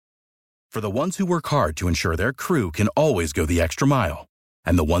For the ones who work hard to ensure their crew can always go the extra mile,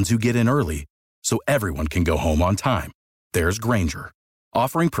 and the ones who get in early so everyone can go home on time, there's Grainger,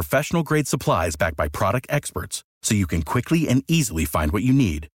 offering professional-grade supplies backed by product experts so you can quickly and easily find what you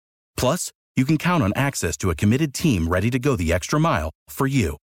need. Plus, you can count on access to a committed team ready to go the extra mile for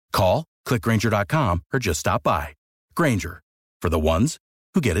you. Call, click Grainger.com, or just stop by. Grainger, for the ones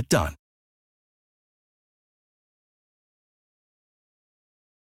who get it done.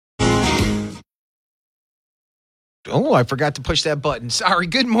 Oh, I forgot to push that button. Sorry.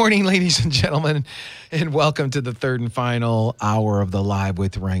 Good morning, ladies and gentlemen, and welcome to the third and final hour of the Live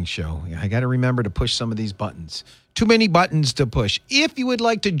with Rank show. I got to remember to push some of these buttons. Too many buttons to push. If you would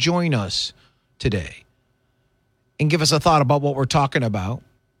like to join us today and give us a thought about what we're talking about,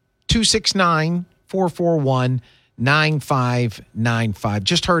 269-441-9595.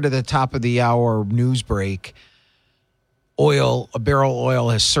 Just heard at the top of the hour news break, a barrel of oil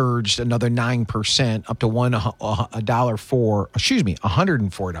has surged another 9% up to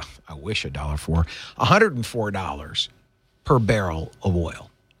 $104. I wish $1.04. $104 per barrel of oil.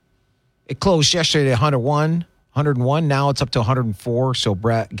 It closed yesterday at 101. Now it's up to 104. So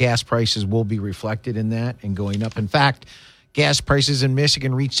gas prices will be reflected in that and going up. In fact, gas prices in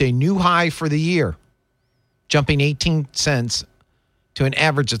Michigan reached a new high for the year, jumping 18 cents to an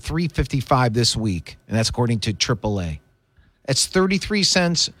average of $3.55 this week. And that's according to AAA. It's 33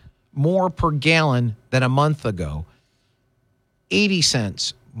 cents more per gallon than a month ago, 80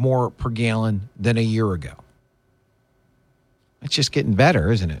 cents more per gallon than a year ago. It's just getting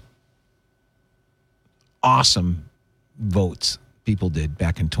better, isn't it? Awesome votes people did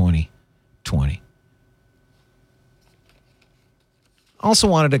back in 2020. Also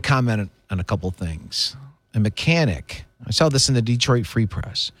wanted to comment on a couple things. A mechanic, I saw this in the Detroit Free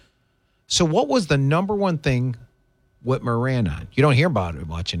Press. So what was the number one thing Whitmer ran on? You don't hear about it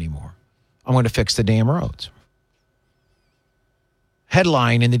much anymore. I'm going to fix the damn roads.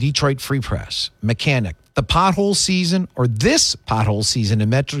 Headline in the Detroit Free Press, mechanic, the pothole season, or this pothole season in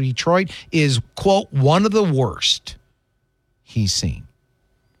Metro Detroit is, quote, one of the worst he's seen.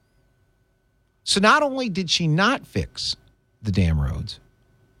 So not only did she not fix the damn roads,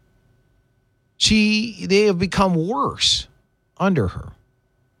 they have become worse under her.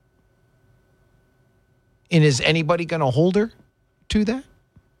 And is anybody going to hold her to that?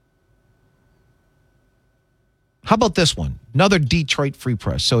 How about this one? Another Detroit Free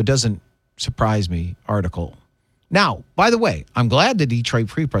Press, so it doesn't surprise me, article. Now, by the way, I'm glad the Detroit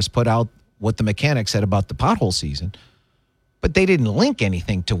Free Press put out what the mechanic said about the pothole season, but they didn't link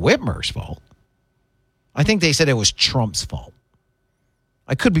anything to Whitmer's fault. I think they said it was Trump's fault.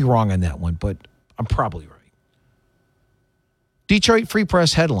 I could be wrong on that one, but I'm probably right. Detroit Free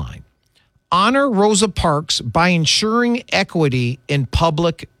Press headline, honor Rosa Parks by ensuring equity in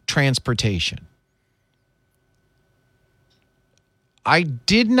public transportation. I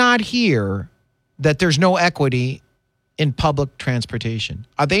did not hear that there's no equity in public transportation.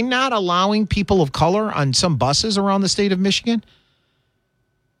 Are they not allowing people of color on some buses around the state of Michigan?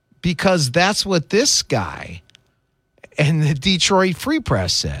 Because that's what this guy and the Detroit Free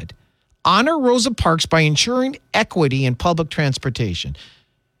Press said. Honor Rosa Parks by ensuring equity in public transportation.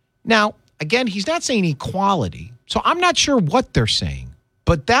 Now, again, he's not saying equality, so I'm not sure what they're saying,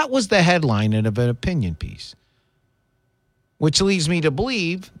 but that was the headline of an opinion piece, which leads me to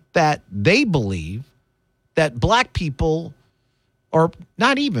believe that they believe that black people, or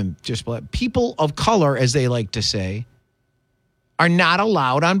not even just black, people of color, as they like to say, are not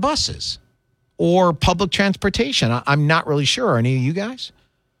allowed on buses or public transportation. I'm not really sure. Are any of you guys?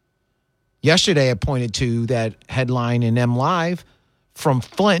 Yesterday, I pointed to that headline in M Live from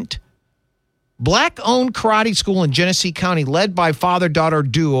Flint. Black-owned karate school in Genesee County, led by father-daughter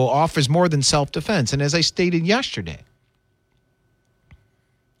duo, offers more than self-defense. And as I stated yesterday,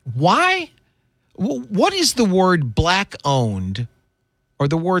 why? What is the word black-owned or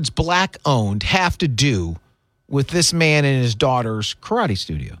the words black-owned have to do with this man and his daughter's karate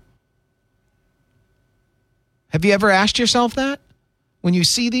studio? Have you ever asked yourself that? When you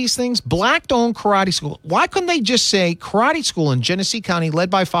see these things, black-owned karate school, why couldn't they just say karate school in Genesee County led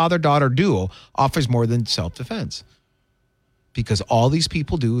by father-daughter duo offers more than self-defense? Because all these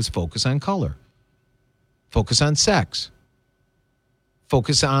people do is focus on color, focus on sex,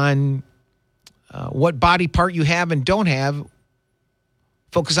 focus on what body part you have and don't have,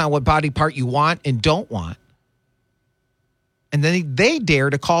 focus on what body part you want and don't want. And then they dare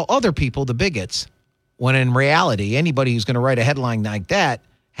to call other people the bigots, when in reality, anybody who's going to write a headline like that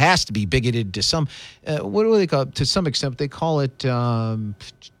has to be bigoted to some, what do they call it? To some extent, they call it, I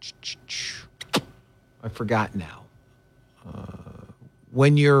forgot now.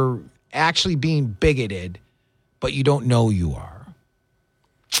 When you're actually being bigoted, but you don't know you are.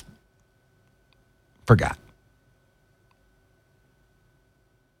 Forgot.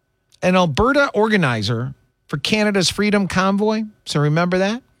 An Alberta organizer for Canada's Freedom Convoy, so remember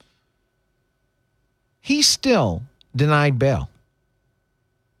that? He's still denied bail.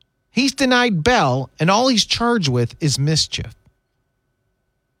 He's denied bail, and all he's charged with is mischief.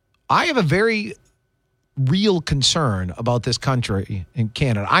 I have a very real concern about this country in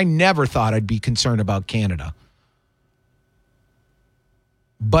Canada. I never thought I'd be concerned about Canada.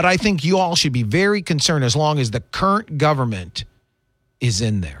 But I think you all should be very concerned as long as the current government is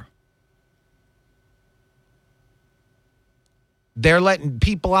in there. They're letting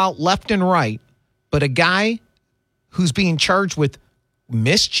people out left and right, but a guy who's being charged with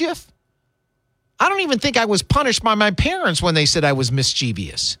mischief? I don't even think I was punished by my parents when they said I was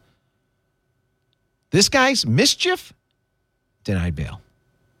mischievous. This guy's mischief? Denied bail.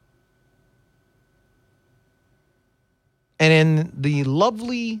 And in the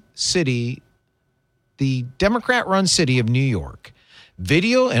lovely city, the Democrat-run city of New York,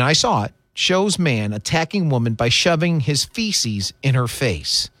 video, and I saw it, shows man attacking woman by shoving his feces in her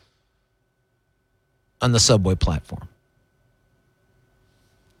face on the subway platform.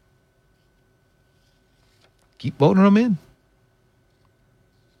 Keep voting them in.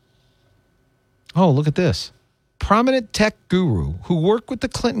 Oh, look at this. Prominent tech guru who worked with the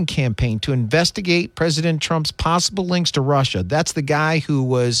Clinton campaign to investigate President Trump's possible links to Russia. That's the guy who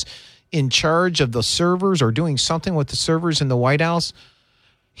was in charge of the servers or doing something with the servers in the White House.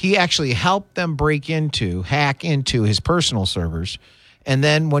 He actually helped them hack into his personal servers. And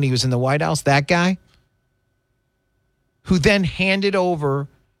then when he was in the White House, that guy who then handed over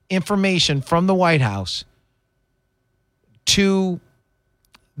information from the White House to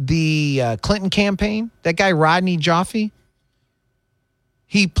the Clinton campaign, that guy Rodney Joffe,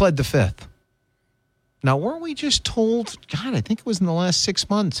 he pled the fifth. Now, weren't we just told, God, I think it was in the last 6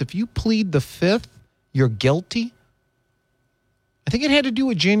 months, if you plead the fifth, you're guilty? I think it had to do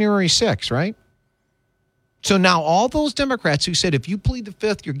with January 6th, right? So now all those Democrats who said if you plead the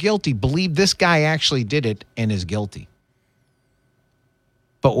fifth, you're guilty, believe this guy actually did it and is guilty.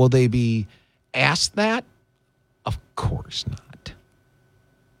 But will they be asked that? Of course not.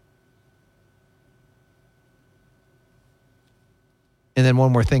 And then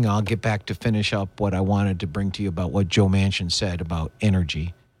one more thing, I'll get back to finish up what I wanted to bring to you about what Joe Manchin said about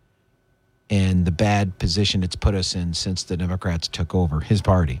energy and the bad position it's put us in since the Democrats took over his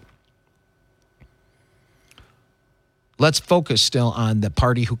party. Let's focus still on the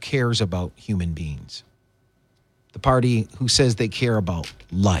party who cares about human beings. The party who says they care about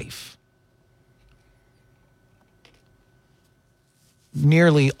life.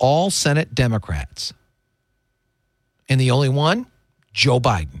 Nearly all Senate Democrats, and the only one, Joe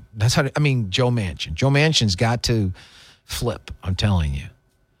Biden. Joe Manchin. Joe Manchin's got to flip, I'm telling you.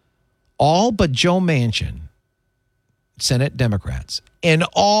 All but Joe Manchin, Senate Democrats, and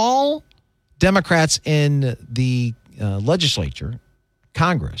all Democrats in the legislature,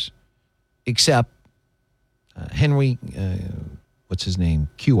 Congress, except Henry,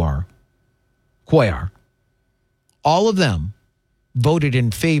 Cuellar, all of them voted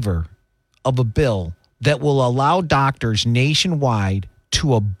in favor of a bill that will allow doctors nationwide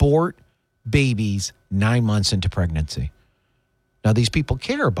to abort babies 9 months into pregnancy. Now, these people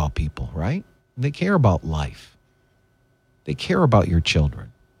care about people, right? They care about life. They care about your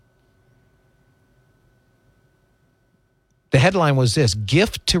children. The headline was this: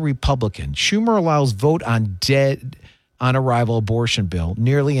 gift to Republican. Schumer allows vote on dead on arrival abortion bill.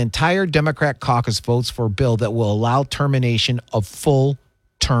 Nearly entire Democrat caucus votes for a bill that will allow termination of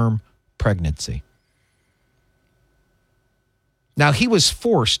full-term pregnancy. Now, he was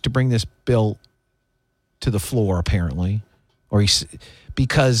forced to bring this bill to the floor, apparently,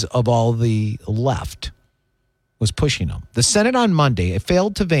 because of all the left was pushing him. The Senate on Monday, it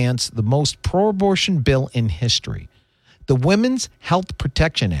failed to advance the most pro-abortion bill in history, the Women's Health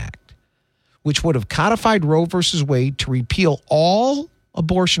Protection Act, which would have codified Roe v. Wade to repeal all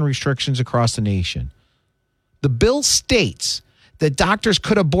abortion restrictions across the nation. The bill states that doctors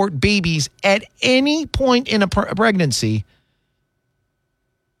could abort babies at any point in a pregnancy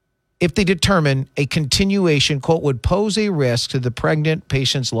if they determine a continuation, quote, would pose a risk to the pregnant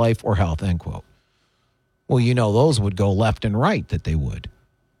patient's life or health, end quote. Well, those would go left and right, that they would.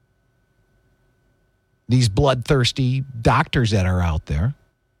 These bloodthirsty doctors that are out there.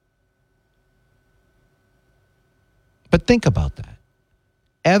 But think about that.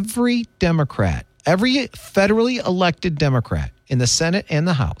 Every Democrat, every federally elected Democrat in the Senate and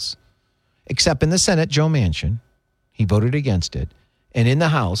the House, except in the Senate, Joe Manchin, he voted against it, And in the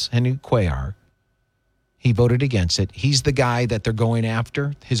House, Henry Cuellar, he voted against it. He's the guy that they're going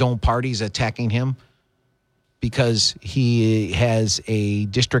after. His own party's attacking him because he has a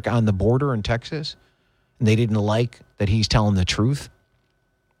district on the border in Texas, and they didn't like that he's telling the truth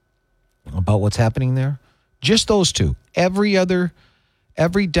about what's happening there. Just those two. Every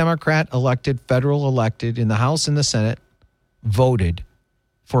Democrat elected, federal elected in the House and the Senate voted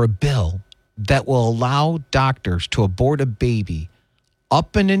for a bill that will allow doctors to abort a baby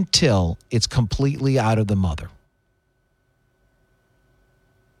up and until it's completely out of the mother.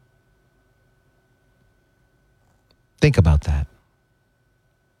 Think about that.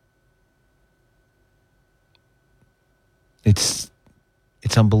 It's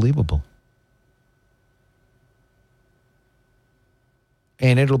unbelievable.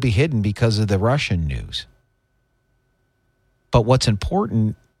 And it'll be hidden because of the Russian news. But what's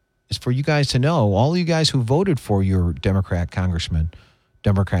important is for you guys to know, all you guys who voted for your Democrat congressman,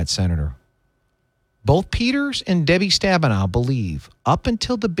 Democrat senator, both Peters and Debbie Stabenow believe up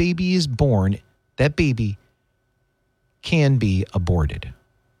until the baby is born, that baby can be aborted.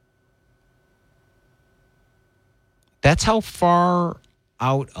 That's how far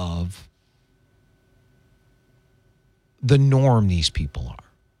out of the norm these people are.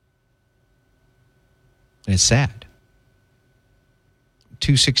 And it's sad.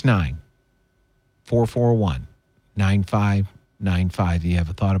 269-441-9595. Do you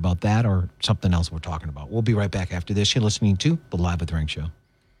have a thought about that or something else we're talking about? We'll be right back after this. You're listening to The Live with Rank Show.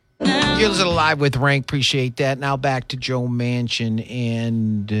 You're listening to Live with Rank. Appreciate that. Now back to Joe Manchin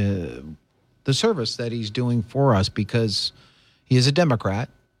and the service that he's doing for us, because he is a Democrat.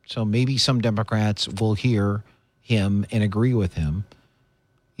 So maybe some Democrats will hear him and agree with him.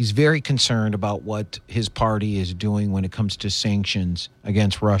 He's very concerned about what his party is doing when it comes to sanctions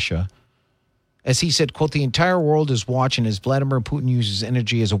against Russia. As he said, quote, "The entire world is watching as Vladimir Putin uses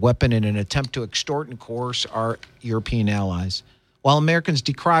energy as a weapon in an attempt to extort and coerce our European allies. While Americans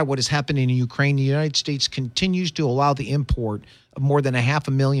decry what is happening in Ukraine, the United States continues to allow the import of more than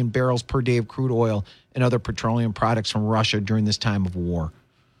 500,000 barrels per day of crude oil and other petroleum products from Russia during this time of war.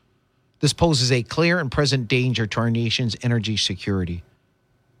 This poses a clear and present danger to our nation's energy security.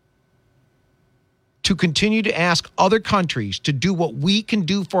 To continue to ask other countries to do what we can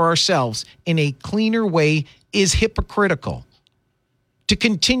do for ourselves in a cleaner way is hypocritical. To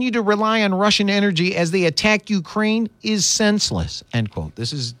continue to rely on Russian energy as they attack Ukraine is senseless," end quote.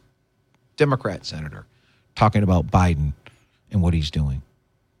 This is Democrat senator talking about Biden and what he's doing.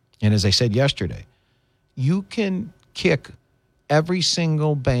 And as I said yesterday, you can kick every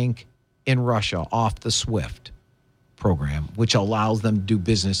single bank in Russia off the SWIFT program, which allows them to do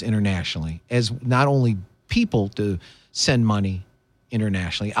business internationally, as not only people to send money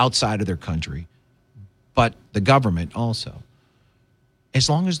internationally outside of their country, but the government also. As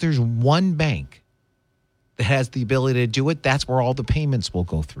long as there's one bank that has the ability to do it, that's where all the payments will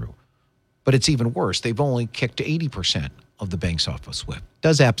go through. But it's even worse. They've only kicked 80% of the banks off of SWIFT.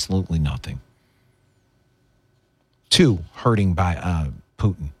 Does absolutely nothing. Two, hurting by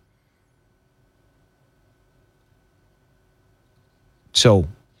Putin. So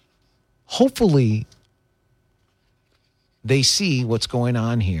hopefully they see what's going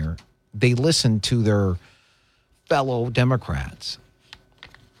on here. They listen to their fellow Democrats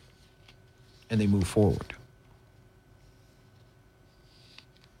and they move forward.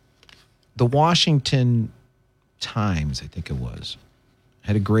 The Washington Times, I think it was,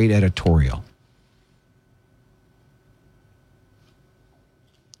 had a great editorial.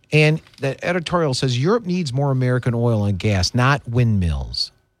 And that editorial says Europe needs more American oil and gas, not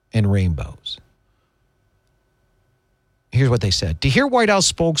windmills and rainbows. Here's what they said. To hear White House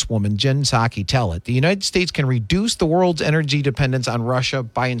spokeswoman Jen Psaki tell it, the United States can reduce the world's energy dependence on Russia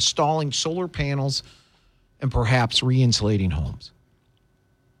by installing solar panels and perhaps re-insulating homes.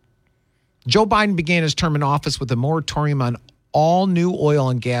 Joe Biden began his term in office with a moratorium on all new oil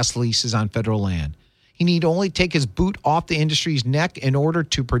and gas leases on federal land. He need only take his boot off the industry's neck in order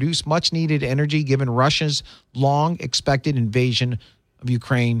to produce much-needed energy given Russia's long-expected invasion of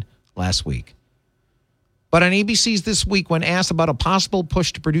Ukraine last week. But on ABC's This Week, when asked about a possible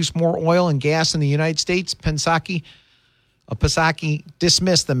push to produce more oil and gas in the United States, Psaki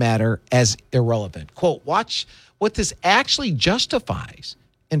dismissed the matter as irrelevant. Quote, watch what this actually justifies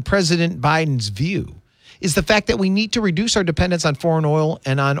in President Biden's view is the fact that we need to reduce our dependence on foreign oil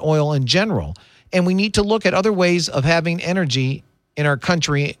and on oil in general. And we need to look at other ways of having energy in our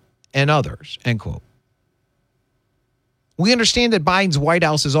country and others, end quote. We understand that Biden's White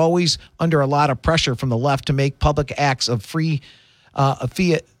House is always under a lot of pressure from the left to make public acts of fealty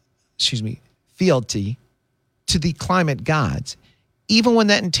to the climate gods, even when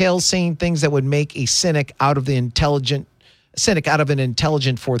that entails saying things that would make a cynic out of an intelligent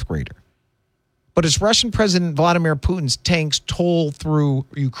fourth grader. But as Russian President Vladimir Putin's tanks toll through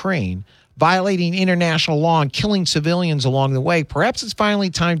Ukraine, violating international law and killing civilians along the way, perhaps it's finally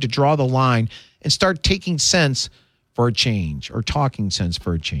time to draw the line and start taking sense for a change, or talking sense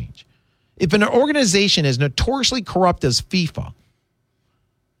for a change. If an organization as notoriously corrupt as FIFA,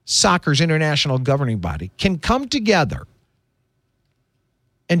 soccer's international governing body, can come together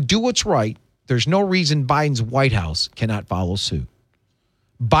and do what's right, there's no reason Biden's White House cannot follow suit.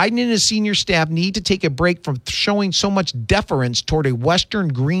 Biden and his senior staff need to take a break from showing so much deference toward a Western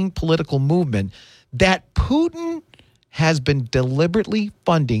green political movement that Putin has been deliberately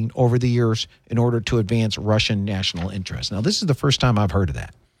funding over the years in order to advance Russian national interests. Now, this is the first time I've heard of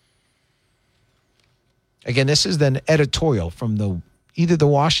that. Again, this is an editorial from either the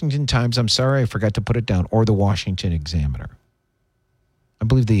Washington Times, I'm sorry, I forgot to put it down, or the Washington Examiner. I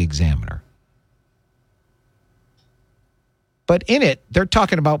believe the Examiner. But in it, they're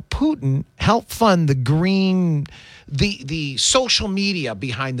talking about Putin helped fund the green, the social media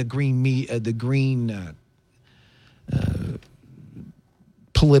behind the green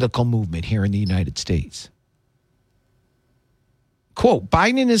political movement here in the United States. Quote,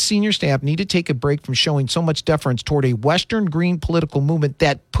 Biden and his senior staff need to take a break from showing so much deference toward a Western green political movement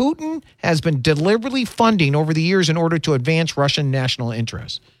that Putin has been deliberately funding over the years in order to advance Russian national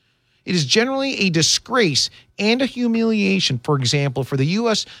interests. It is generally a disgrace and a humiliation, for example, for the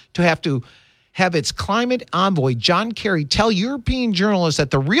U.S. to have its climate envoy, John Kerry, tell European journalists that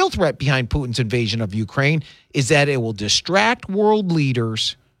the real threat behind Putin's invasion of Ukraine is that it will distract world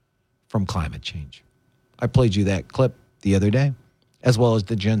leaders from climate change. I played you that clip the other day, as well as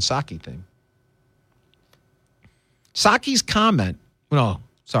the Jen Psaki thing. Psaki's comment,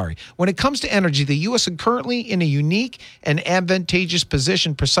 when it comes to energy, the U.S. is currently in a unique and advantageous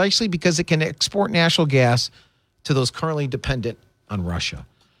position precisely because it can export natural gas to those currently dependent on Russia.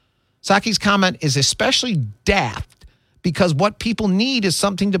 Psaki's comment is especially daft because what people need is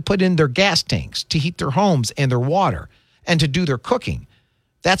something to put in their gas tanks to heat their homes and their water and to do their cooking.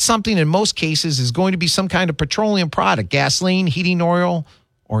 That something in most cases is going to be some kind of petroleum product, gasoline, heating oil,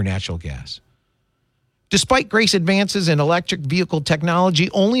 or natural gas. Despite great advances in electric vehicle technology,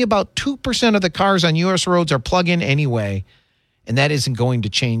 only about 2% of the cars on U.S. roads are plug-in anyway, and that isn't going to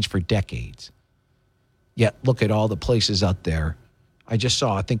change for decades. Yet, look at all the places out there. I just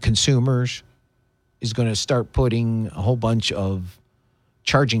saw, I think Consumers is going to start putting a whole bunch of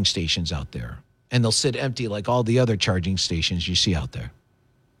charging stations out there, and they'll sit empty like all the other charging stations you see out there.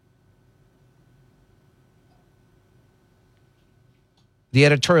 The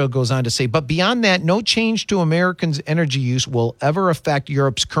editorial goes on to say, but beyond that, no change to Americans' energy use will ever affect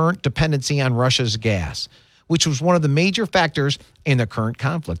Europe's current dependency on Russia's gas, which was one of the major factors in the current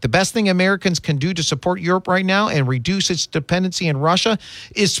conflict. The best thing Americans can do to support Europe right now and reduce its dependency on Russia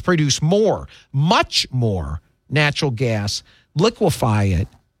is to produce more, much more natural gas, liquefy it,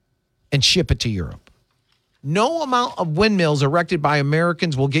 and ship it to Europe. No amount of windmills erected by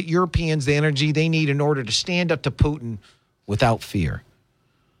Americans will get Europeans the energy they need in order to stand up to Putin without fear.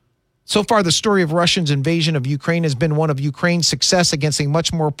 So far, the story of Russia's invasion of Ukraine has been one of Ukraine's success against a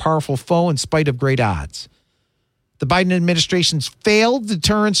much more powerful foe in spite of great odds. The Biden administration's failed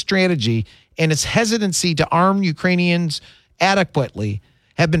deterrence strategy and its hesitancy to arm Ukrainians adequately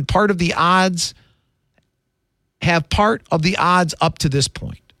have been part of the odds up to this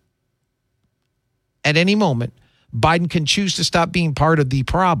point. At any moment, Biden can choose to stop being part of the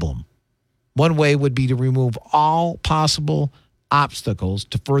problem. One way would be to remove all possible obstacles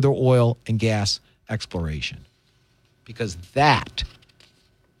to further oil and gas exploration, because that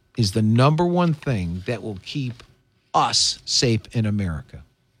is the number one thing that will keep us safe in America.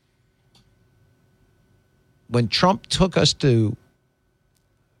 When Trump took us to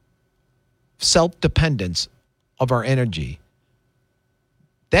self-dependence of our energy,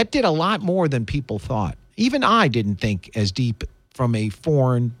 that did a lot more than people thought. Even I didn't think as deep from a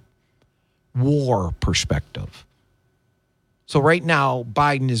foreign war perspective. So right now,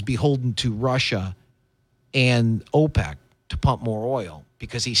 Biden is beholden to Russia and OPEC to pump more oil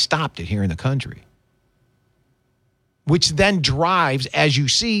because he stopped it here in the country. Which then drives, as you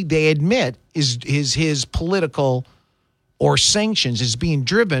see, they admit, is his political or sanctions is being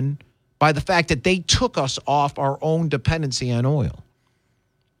driven by the fact that they took us off our own dependency on oil.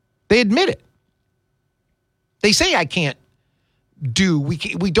 They admit it. They say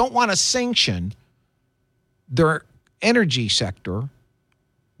we don't want to sanction their energy sector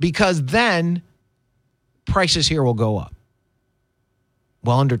because then prices here will go up.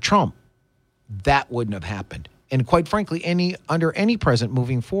 Well, under Trump, that wouldn't have happened. and quite frankly, under any president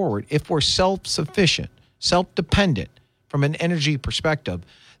moving forward, if we're self-sufficient, self-dependent from an energy perspective,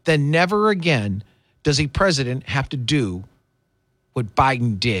 then never again does a president have to do what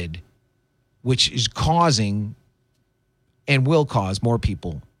Biden did, which is causing and will cause more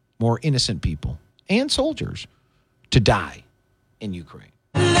people, more innocent people and soldiers to die in Ukraine.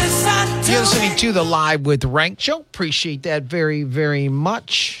 You're listening to the Live with Rank show. Appreciate that very, very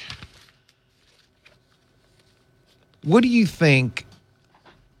much. What do you think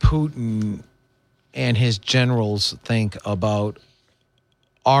Putin and his generals think about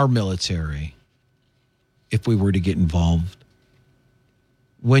our military if we were to get involved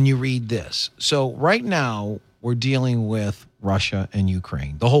when you read this? So right now, we're dealing with Russia and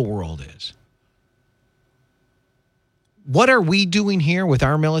Ukraine. The whole world is. What are we doing here with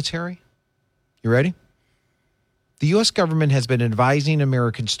our military? You ready? The U.S. government has been advising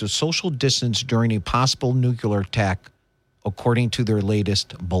Americans to social distance during a possible nuclear attack, according to their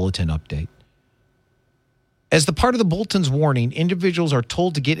latest bulletin update. As the part of the bulletin's warning, individuals are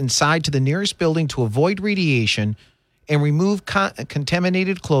told to get inside to the nearest building to avoid radiation and remove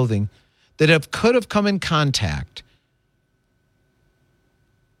contaminated clothing that could have come in contact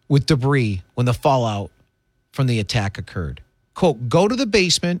with debris when the fallout from the attack occurred. Quote, go to the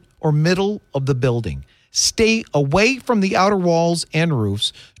basement or middle of the building. Stay away from the outer walls and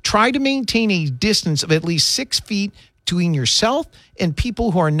roofs. Try to maintain a distance of at least 6 feet between yourself and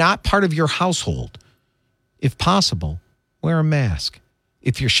people who are not part of your household. If possible, wear a mask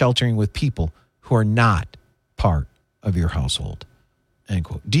if you're sheltering with people who are not part of your household. End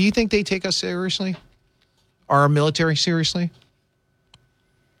quote. Do you think they take us seriously? Our military seriously?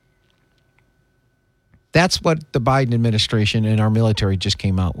 That's what the Biden administration and our military just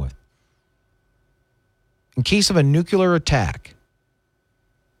came out with. In case of a nuclear attack,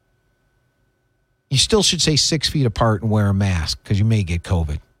 you still should stay 6 feet apart and wear a mask because you may get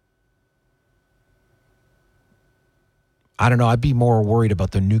COVID. I don't know. I'd be more worried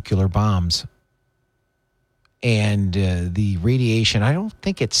about the nuclear bombs and the radiation. I don't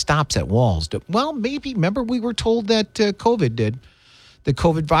think it stops at walls. Well, maybe. Remember, we were told that COVID did. The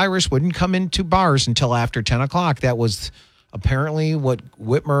COVID virus wouldn't come into bars until after 10 o'clock. That was apparently what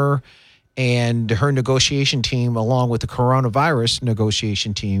Whitmer and her negotiation team, along with the coronavirus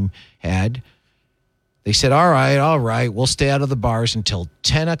negotiation team, had. They said, all right, we'll stay out of the bars until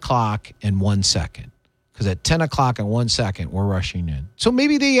 10 o'clock and 1 second. Because at 10 o'clock and 1 second, we're rushing in. So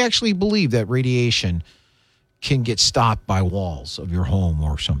maybe they actually believe that radiation can get stopped by walls of your home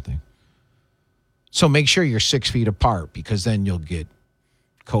or something. So make sure you're 6 feet apart because then you'll get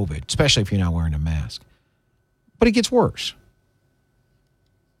COVID, especially if you're not wearing a mask. But it gets worse.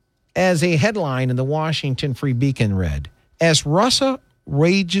 As a headline in the Washington Free Beacon read, as Russia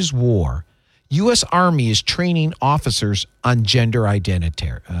wages war, U.S. Army is training officers on gender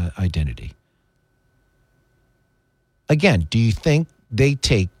identity. Again, do you think they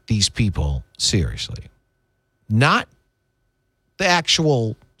take these people seriously? Not the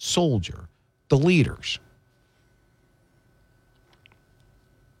actual soldier, the leaders.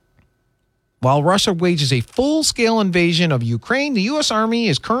 While Russia wages a full-scale invasion of Ukraine, the U.S. Army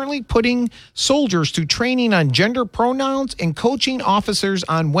is currently putting soldiers through training on gender pronouns and coaching officers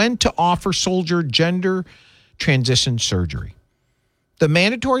on when to offer soldier gender transition surgery. The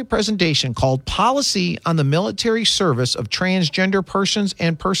mandatory presentation called Policy on the Military Service of Transgender Persons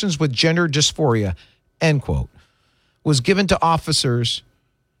and Persons with Gender Dysphoria, end quote, was given to officers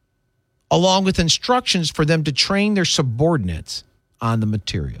along with instructions for them to train their subordinates on the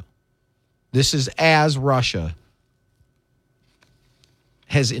material. This is as Russia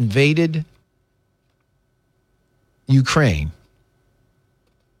has invaded Ukraine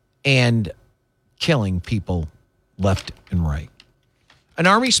and killing people left and right. An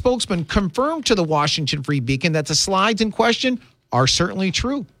Army spokesman confirmed to the Washington Free Beacon that the slides in question are certainly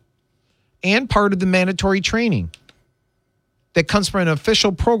true and part of the mandatory training that comes from an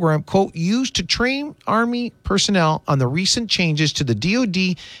official program, quote, used to train Army personnel on the recent changes to the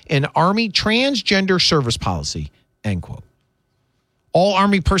DOD and Army transgender service policy, end quote. All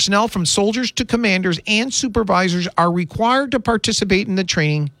Army personnel, from soldiers to commanders and supervisors, are required to participate in the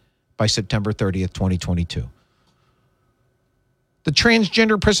training by September 30th, 2022. The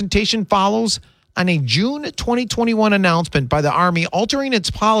transgender presentation follows on a June 2021 announcement by the Army altering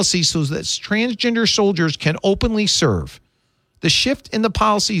its policy so that transgender soldiers can openly serve. The shift in the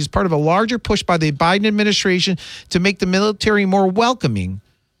policy is part of a larger push by the Biden administration to make the military more welcoming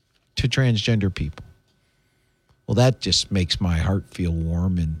to transgender people. Well, that just makes my heart feel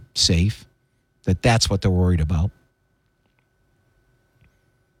warm and safe, that that's what they're worried about.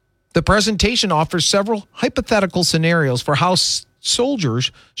 The presentation offers several hypothetical scenarios for how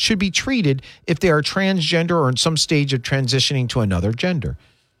soldiers should be treated if they are transgender or in some stage of transitioning to another gender.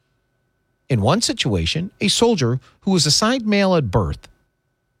 In one situation, a soldier who was assigned male at birth,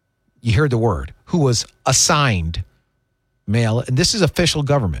 you heard the word, who was assigned male, and this is official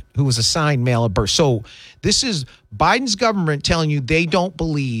government, who was assigned male at birth. So this is Biden's government telling you they don't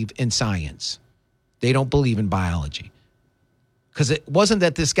believe in science. They don't believe in biology. Because it wasn't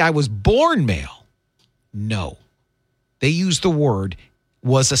that this guy was born male. No. They used the word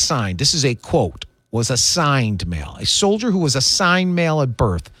was assigned. This is a quote, was assigned male. A soldier who was assigned male at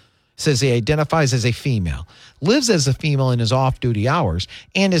birth says he identifies as a female, lives as a female in his off-duty hours,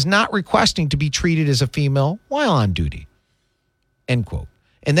 and is not requesting to be treated as a female while on duty. End quote.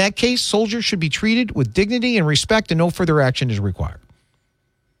 In that case, soldiers should be treated with dignity and respect and no further action is required.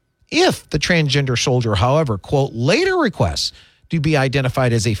 If the transgender soldier, however, quote, later requests to be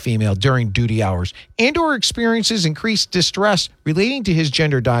identified as a female during duty hours and or experiences increased distress relating to his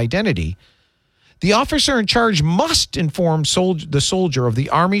gender identity, the officer in charge must inform the soldier of the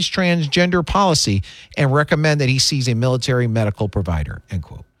Army's transgender policy and recommend that he sees a military medical provider, end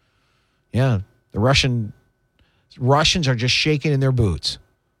quote. Yeah, the Russians are just shaking in their boots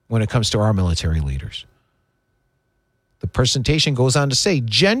when it comes to our military leaders. The presentation goes on to say,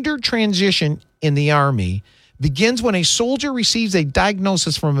 gender transition in the Army begins when a soldier receives a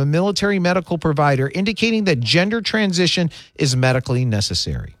diagnosis from a military medical provider indicating that gender transition is medically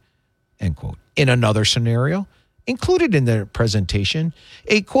necessary, end quote. In another scenario, included in the presentation,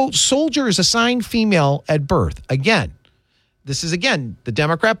 a, quote, soldier is assigned female at birth. Again, this is, the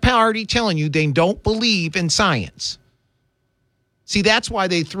Democrat Party telling you they don't believe in science. See, that's why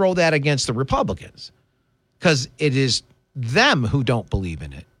they throw that against the Republicans, because it is them who don't believe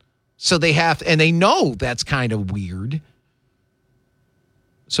in it. So they have, and they know that's kind of weird,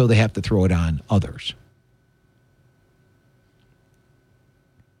 so they have to throw it on others.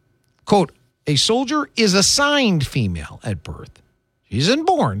 Quote, a soldier is assigned female at birth. She isn't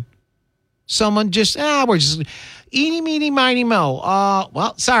born. Someone just, we're just eeny, meeny, miny, mo.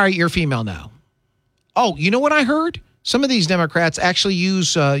 Well, sorry, you're female now. Oh, you know what I heard? Some of these Democrats actually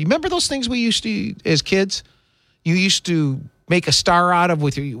use, you remember those things we used to, as kids? You used to make a star out of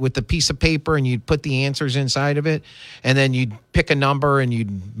with the piece of paper and you'd put the answers inside of it. And then you'd pick a number and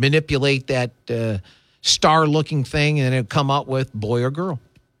you'd manipulate that star-looking thing and it'd come up with boy or girl,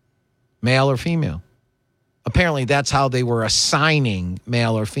 male or female. Apparently, that's how they were assigning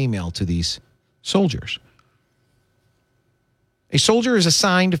male or female to these soldiers. A soldier is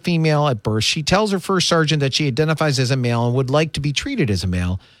assigned a female at birth. She tells her first sergeant that she identifies as a male and would like to be treated as a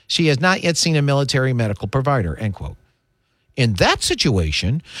male. She has not yet seen a military medical provider, end quote. In that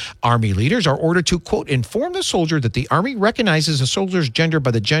situation, Army leaders are ordered to, quote, inform the soldier that the Army recognizes a soldier's gender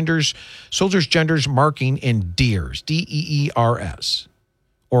by the soldier's gender's marking in DEERS, DEERS,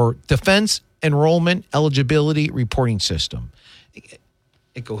 or Defense Enrollment Eligibility Reporting System.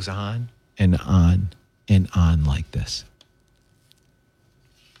 It goes on and on and on like this.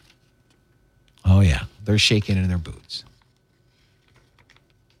 Oh, yeah, they're shaking in their boots.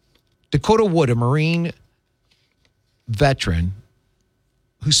 Dakota Wood, a Marine veteran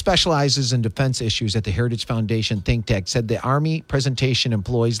who specializes in defense issues at the Heritage Foundation think tank, said the Army presentation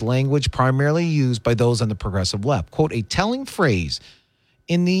employs language primarily used by those on the progressive left. Quote, a telling phrase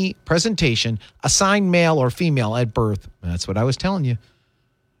in the presentation, assigned male or female at birth, that's what I was telling you,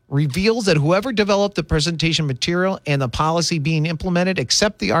 reveals that whoever developed the presentation material and the policy being implemented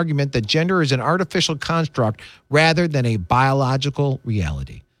accept the argument that gender is an artificial construct rather than a biological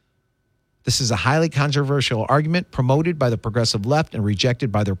reality. This is a highly controversial argument promoted by the progressive left and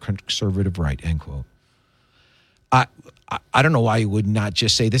rejected by the conservative right, end quote. I don't know why you would not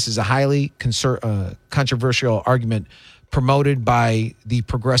just say this is a highly controversial argument promoted by the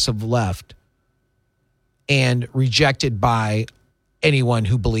progressive left and rejected by anyone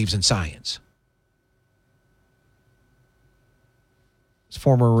who believes in science. This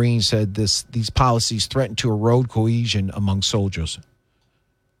former Marine said these policies threaten to erode cohesion among soldiers.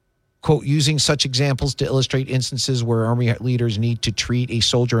 Quote, using such examples to illustrate instances where Army leaders need to treat a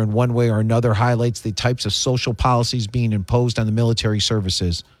soldier in one way or another highlights the types of social policies being imposed on the military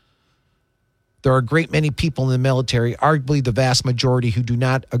services. There are a great many people in the military, arguably the vast majority, who do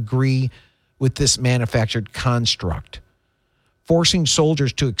not agree with this manufactured construct. Forcing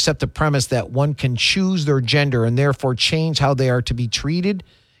soldiers to accept the premise that one can choose their gender and therefore change how they are to be treated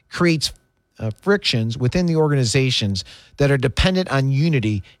creates frictions within the organizations that are dependent on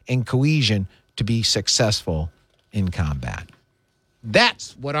unity and cohesion to be successful in combat.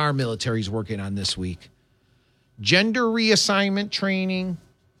 That's what our military is working on this week. Gender reassignment training,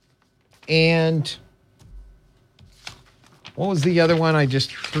 And what was the other one? I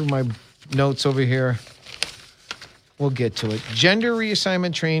just threw my notes over here. We'll get to it. Gender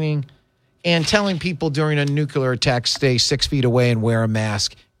reassignment training and telling people during a nuclear attack, stay 6 feet away and wear a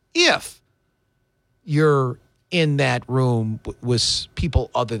mask if you're in that room with people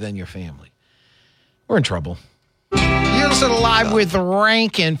other than your family. We're in trouble. You listen to Live with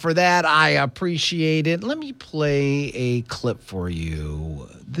Rankin. For that, I appreciate it. Let me play a clip for you.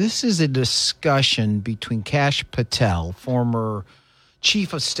 This is a discussion between Kash Patel, former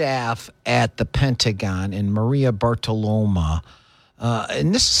chief of staff at the Pentagon, and Maria Bartiromo.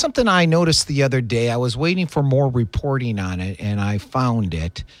 And this is something I noticed the other day. I was waiting for more reporting on it, and I found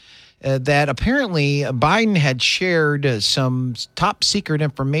it. That apparently Biden had shared some top secret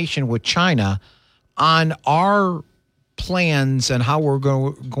information with China on our plans and how we're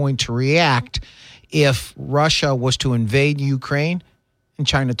going to react if Russia was to invade Ukraine, and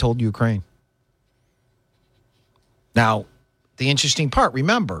China told Ukraine. Now, the interesting part,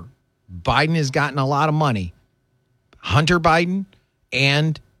 remember, Biden has gotten a lot of money. Hunter Biden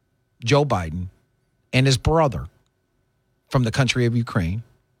and Joe Biden and his brother from the country of Ukraine.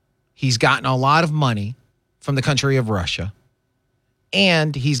 He's gotten a lot of money from the country of Russia,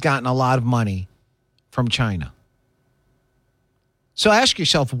 and he's gotten a lot of money from China. So ask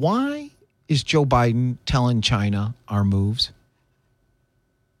yourself, why is Joe Biden telling China our moves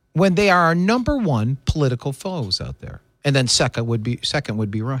when they are our number one political foes out there? And then second would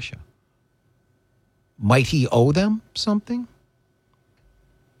be Russia. Might he owe them something?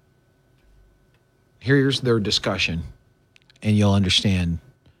 Here's their discussion, and you'll understand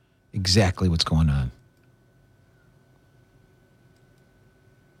exactly what's going on.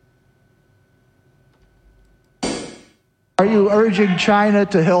 Are you urging China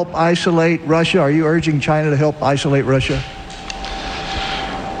to help isolate Russia? Are you urging China to help isolate Russia?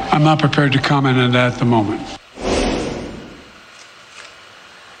 I'm not prepared to comment on that at the moment.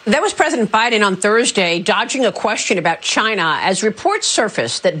 That was President Biden on Thursday, dodging a question about China as reports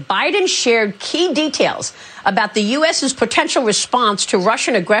surfaced that Biden shared key details about the U.S.'s potential response to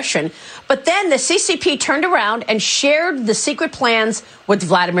Russian aggression. But then the CCP turned around and shared the secret plans with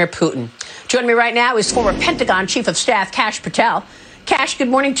Vladimir Putin. Joining me right now is former Pentagon Chief of Staff Kash Patel. Kash, good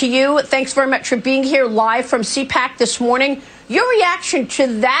morning to you. Thanks very much for being here live from CPAC this morning. Your reaction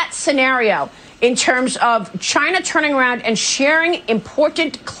to that scenario in terms of China turning around and sharing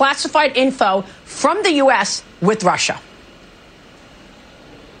important classified info from the U.S. with Russia?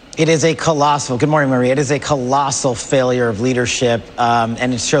 It is a colossal, good morning, Maria. It is a colossal failure of leadership,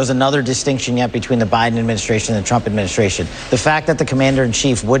 and it shows another distinction yet between the Biden administration and the Trump administration. The fact that the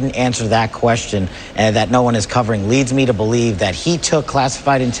commander-in-chief wouldn't answer that question that no one is covering leads me to believe that he took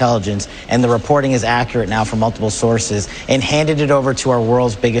classified intelligence, and the reporting is accurate now from multiple sources, and handed it over to our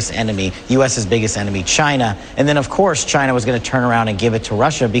world's biggest enemy, U.S.'s biggest enemy, China. And then, of course, China was going to turn around and give it to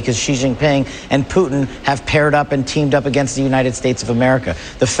Russia because Xi Jinping and Putin have paired up and teamed up against the United States of America.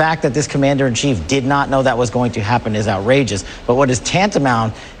 The fact that this commander-in-chief did not know that was going to happen is outrageous. But what is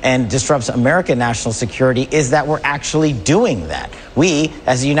tantamount and disrupts American national security is that we're actually doing that. We,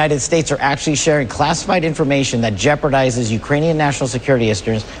 as the United States, are actually sharing classified information that jeopardizes Ukrainian national security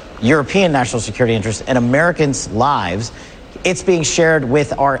interests, European national security interests, and Americans' lives. It's being shared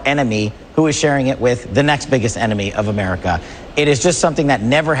with our enemy, who is sharing it with the next biggest enemy of America. It is just something that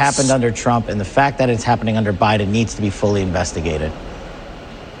never happened under Trump, and the fact that it's happening under Biden needs to be fully investigated.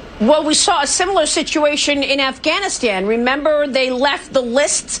 Well, we saw a similar situation in Afghanistan. Remember, they left the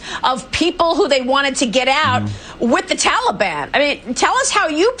lists of people who they wanted to get out with the Taliban. I mean, tell us how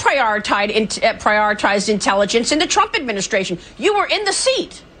you prioritized intelligence in the Trump administration. You were in the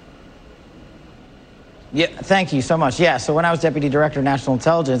seat. Yeah, thank you so much. Yeah, so when I was Deputy Director of National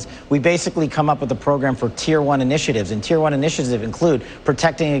Intelligence, we basically come up with a program for Tier 1 initiatives. And Tier 1 initiatives include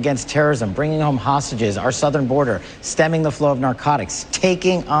protecting against terrorism, bringing home hostages, our southern border, stemming the flow of narcotics,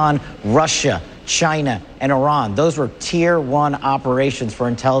 taking on Russia, China, and Iran. Those were Tier 1 operations for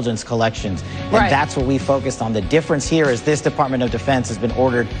intelligence collections. And that's what we focused on. The difference here is this Department of Defense has been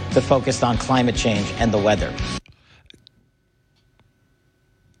ordered to focus on climate change and the weather.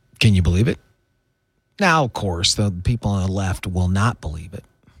 Can you believe it? Now, of course, the people on the left will not believe it.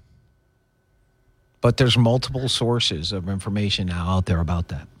 But there's multiple sources of information now out there about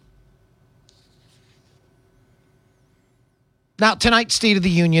that. Now, tonight's State of the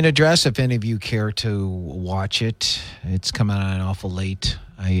Union address, if any of you care to watch it, it's coming on awful late.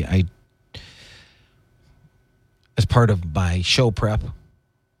 I as part of my show prep,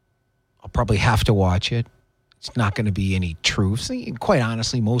 I'll probably have to watch it. It's not going to be any truth. Quite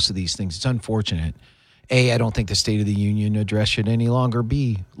honestly, most of these things, it's unfortunate. I don't think the State of the Union address should any longer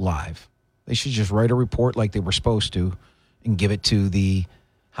be live. They should just write a report like they were supposed to and give it to the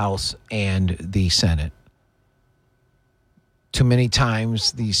House and the Senate. Too many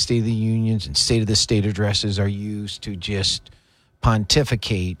times these State of the Unions and State of the State addresses are used to just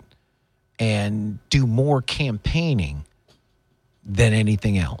pontificate and do more campaigning than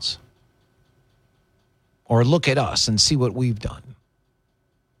anything else. Or look at us and see what we've done.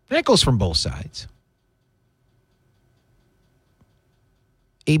 And that goes from both sides.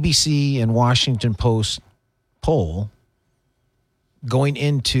 ABC and Washington Post poll going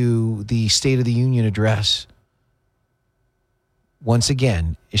into the State of the Union address, once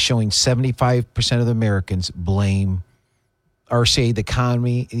again, is showing 75% of the Americans blame or say the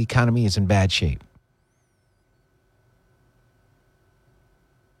economy is in bad shape.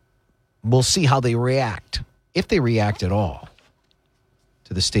 We'll see how they react, if they react at all,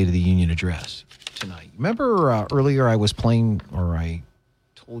 to the State of the Union address tonight. Remember earlier I was playing, or I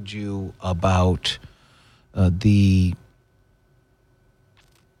told you about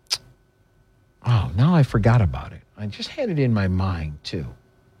now I forgot about it. I just had it in my mind, too.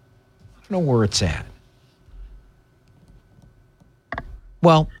 I don't know where it's at.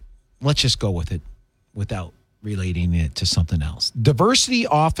 Well, let's just go with it without relating it to something else. Diversity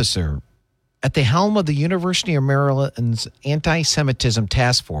officer at the helm of the University of Maryland's anti-Semitism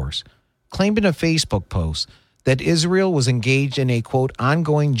task force claimed in a Facebook post that Israel was engaged in a, quote,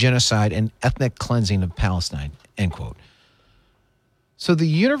 ongoing genocide and ethnic cleansing of Palestine, end quote. So the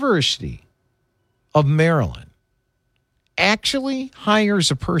University of Maryland actually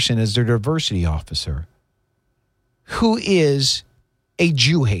hires a person as their diversity officer who is a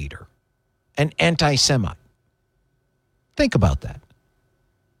Jew hater, an anti-Semite. Think about that.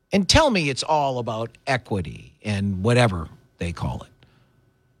 And tell me it's all about equity and whatever they call it.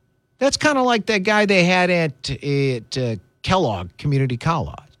 That's kind of like that guy they had at Kellogg Community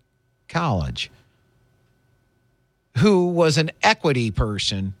College, who was an equity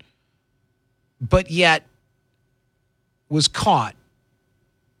person, but yet was caught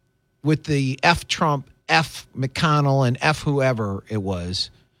with the F Trump, F McConnell, and F whoever it was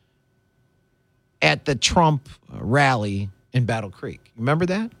at the Trump rally in Battle Creek. Remember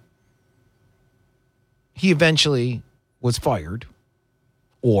that? He eventually was fired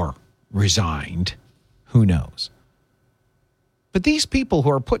or resigned. Who knows? But these people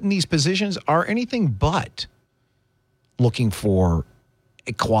who are put in these positions are anything but looking for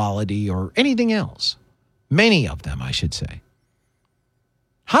equality or anything else. Many of them, I should say.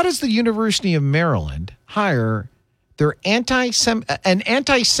 How does the University of Maryland hire their an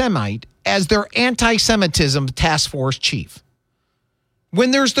anti-Semite as their anti-Semitism task force chief?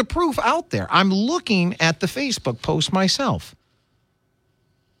 When there's the proof out there. I'm looking at the Facebook post myself.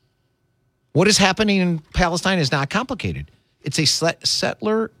 What is happening in Palestine is not complicated. It's a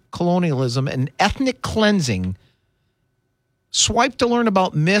settler colonialism and ethnic cleansing. Swipe to learn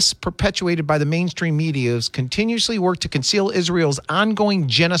about myths perpetuated by the mainstream medias continuously work to conceal Israel's ongoing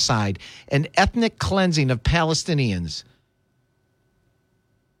genocide and ethnic cleansing of Palestinians.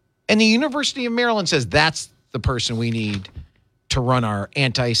 And the University of Maryland says that's the person we need to run our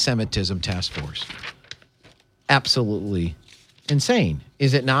anti-Semitism task force. Absolutely insane,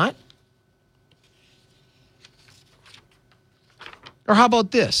 is it not? Or how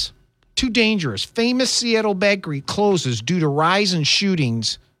about this? Too dangerous. Famous Seattle bakery closes due to rise in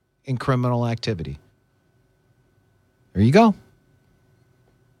shootings and criminal activity. There you go.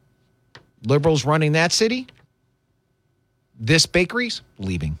 Liberals running that city. This bakery's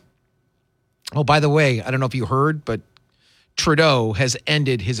leaving. Oh, by the way, I don't know if you heard, but Trudeau has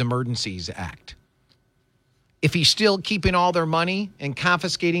ended his Emergencies Act. If he's still keeping all their money and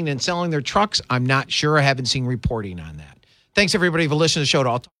confiscating and selling their trucks, I'm not sure. I haven't seen reporting on that. Thanks, everybody, for listening to the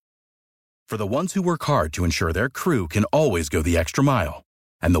show. For the ones who work hard to ensure their crew can always go the extra mile,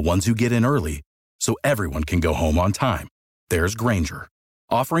 and the ones who get in early so everyone can go home on time, there's Grainger,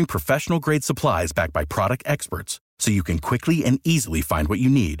 offering professional-grade supplies backed by product experts so you can quickly and easily find what you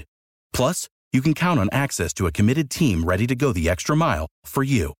need. Plus, you can count on access to a committed team ready to go the extra mile for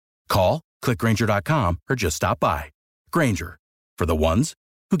you. Call, click Grainger.com, or just stop by. Grainger, for the ones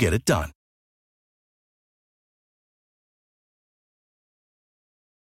who get it done.